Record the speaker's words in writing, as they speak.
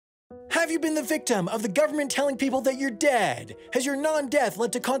Have you been the victim of the government telling people that you're dead? Has your non-death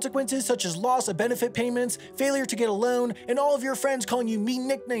led to consequences such as loss of benefit payments, failure to get a loan, and all of your friends calling you mean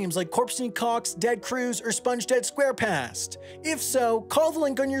nicknames like Corpsey Cox, Dead Cruz, or Sponge Dead SquarePast? If so, call the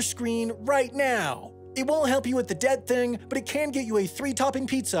link on your screen right now. It won't help you with the dead thing, but it can get you a 3-topping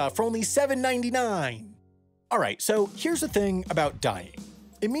pizza for only $7.99. Alright, so here's the thing about dying.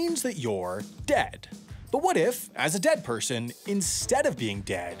 It means that you're dead. But what if, as a dead person, instead of being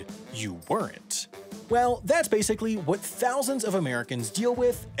dead, you weren't? Well, that's basically what thousands of Americans deal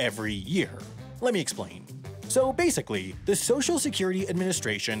with every year. Let me explain. So basically, the Social Security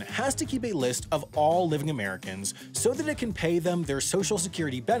Administration has to keep a list of all living Americans so that it can pay them their Social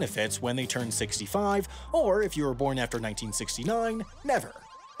Security benefits when they turn 65, or if you were born after 1969, never.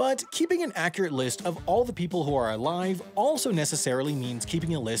 But keeping an accurate list of all the people who are alive also necessarily means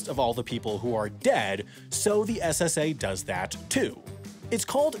keeping a list of all the people who are dead, so the SSA does that too. It's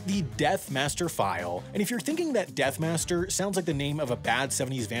called the Death Master File, and if you're thinking that Death Master sounds like the name of a bad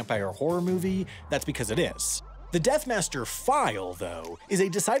 70s vampire horror movie, that's because it is. The Death Master File, though, is a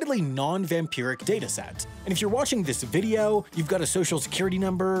decidedly non-vampiric dataset, and if you're watching this video, you've got a social security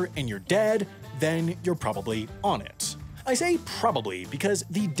number, and you're dead, then you're probably on it. I say probably because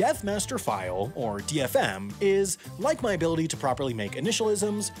the Death Master File, or DFM, is, like my ability to properly make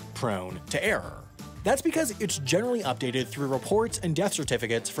initialisms, prone to error. That's because it's generally updated through reports and death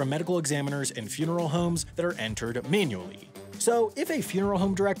certificates from medical examiners and funeral homes that are entered manually. So if a funeral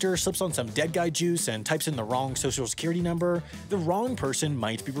home director slips on some dead guy juice and types in the wrong social security number, the wrong person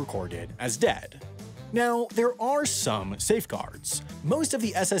might be recorded as dead. Now, there are some safeguards. Most of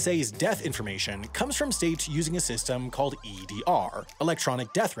the SSA's death information comes from states using a system called EDR,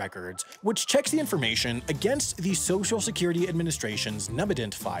 Electronic Death Records, which checks the information against the Social Security Administration's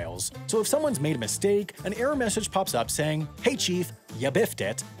NUMIDENT files. So if someone's made a mistake, an error message pops up saying, "Hey chief, ya biffed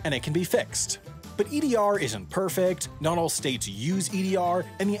it," and it can be fixed. But EDR isn't perfect, not all states use EDR,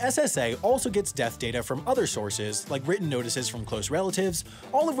 and the SSA also gets death data from other sources, like written notices from close relatives,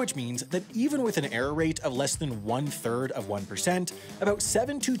 all of which means that even with an error rate of less than 1/3 of 1%, about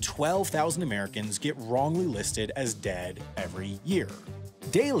 7,000 to 12,000 Americans get wrongly listed as dead every year.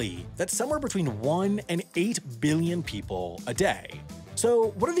 Daily, that's somewhere between 1 and 8 billion people a day.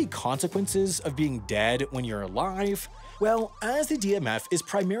 So what are the consequences of being dead when you're alive? Well, as the DMF is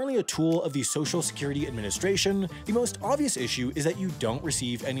primarily a tool of the Social Security Administration, the most obvious issue is that you don't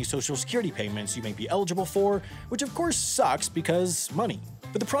receive any Social Security payments you may be eligible for, which of course sucks because money.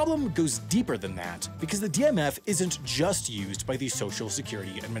 But the problem goes deeper than that, because the DMF isn't just used by the Social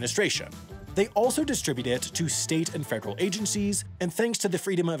Security Administration. They also distribute it to state and federal agencies, and thanks to the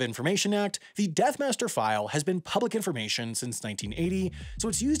Freedom of Information Act, the Death Master File has been public information since 1980, so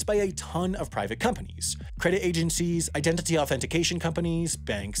it's used by a ton of private companies, credit agencies, identity authentication companies,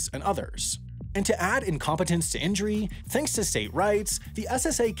 banks, and others. And to add incompetence to injury, thanks to state rights, the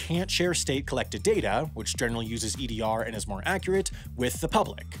SSA can't share state-collected data, which generally uses EDR and is more accurate, with the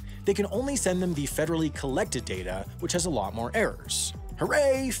public. They can only send them the federally collected data, which has a lot more errors.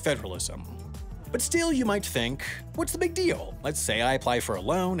 Hooray, federalism! But still, you might think, what's the big deal? Let's say I apply for a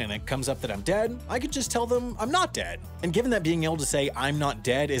loan and it comes up that I'm dead, I could just tell them I'm not dead. And given that being able to say I'm not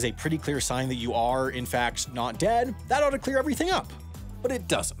dead is a pretty clear sign that you are, in fact, not dead, that ought to clear everything up. But it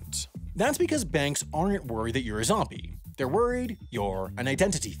doesn't. That's because banks aren't worried that you're a zombie. They're worried you're an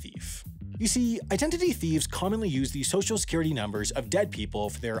identity thief. You see, identity thieves commonly use the social security numbers of dead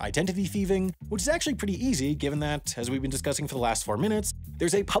people for their identity thieving, which is actually pretty easy given that, as we've been discussing for the last 4 minutes,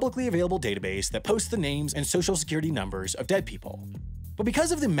 there's a publicly available database that posts the names and social security numbers of dead people. But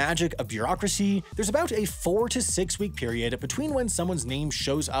because of the magic of bureaucracy, there's about a 4 to 6 week period between when someone's name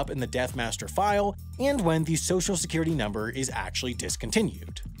shows up in the Death Master File and when the social security number is actually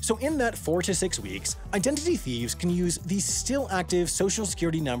discontinued. So in that 4 to 6 weeks, identity thieves can use the still active social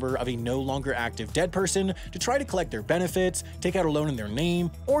security number of a no longer active dead person to try to collect their benefits, take out a loan in their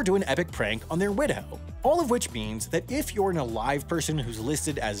name, or do an epic prank on their widow. All of which means that if you're an alive person who's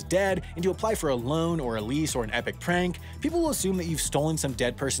listed as dead and you apply for a loan or a lease or an epic prank, people will assume that you've stolen some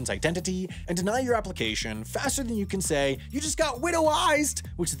dead person's identity and deny your application faster than you can say, "You just got widowized,"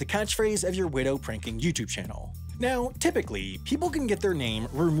 which is the catchphrase of your widow pranking YouTube channel. Now, typically, people can get their name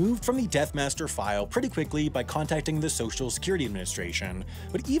removed from the Death Master File pretty quickly by contacting the Social Security Administration,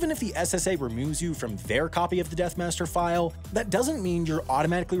 but even if the SSA removes you from their copy of the Death Master File, that doesn't mean you're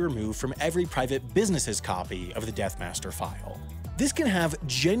automatically removed from every private business's copy of the Death Master File. This can have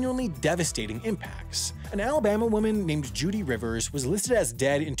genuinely devastating impacts. An Alabama woman named Judy Rivers was listed as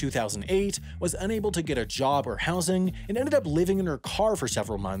dead in 2008, was unable to get a job or housing, and ended up living in her car for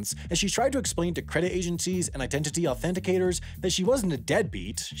several months as she tried to explain to credit agencies and identity authenticators that she wasn't a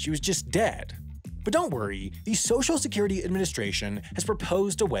deadbeat, she was just dead. But don't worry, the Social Security Administration has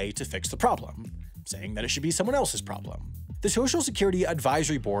proposed a way to fix the problem, saying that it should be someone else's problem. The Social Security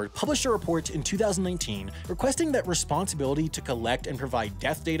Advisory Board published a report in 2019 requesting that responsibility to collect and provide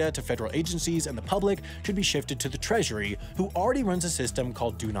death data to federal agencies and the public should be shifted to the Treasury, who already runs a system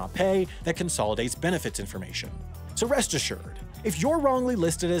called Do Not Pay that consolidates benefits information. So rest assured, if you're wrongly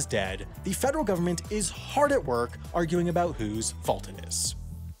listed as dead, the federal government is hard at work arguing about whose fault it is.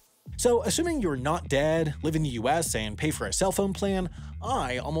 So, assuming you're not dead, live in the US, and pay for a cell phone plan,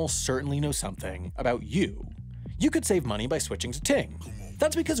 I almost certainly know something about you. You could save money by switching to Ting.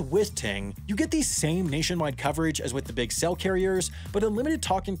 That's because with Ting, you get the same nationwide coverage as with the big cell carriers, but unlimited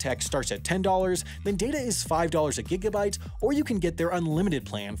talk and text starts at $10, then data is $5 a gigabyte, or you can get their unlimited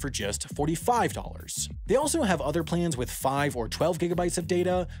plan for just $45. They also have other plans with 5 or 12 gigabytes of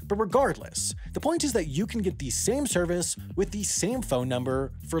data, but regardless, the point is that you can get the same service with the same phone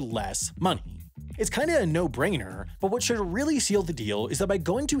number for less money. It's kinda a no-brainer, but what should really seal the deal is that by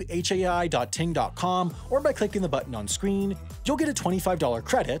going to hai.ting.com or by clicking the button on screen, you'll get a $25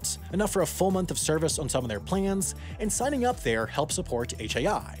 credit, enough for a full month of service on some of their plans, and signing up there helps support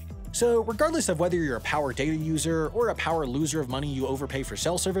HAI. So regardless of whether you're a power data user or a power loser of money you overpay for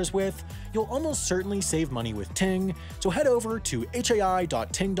cell service with, you'll almost certainly save money with Ting, so head over to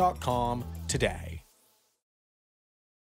hai.ting.com today.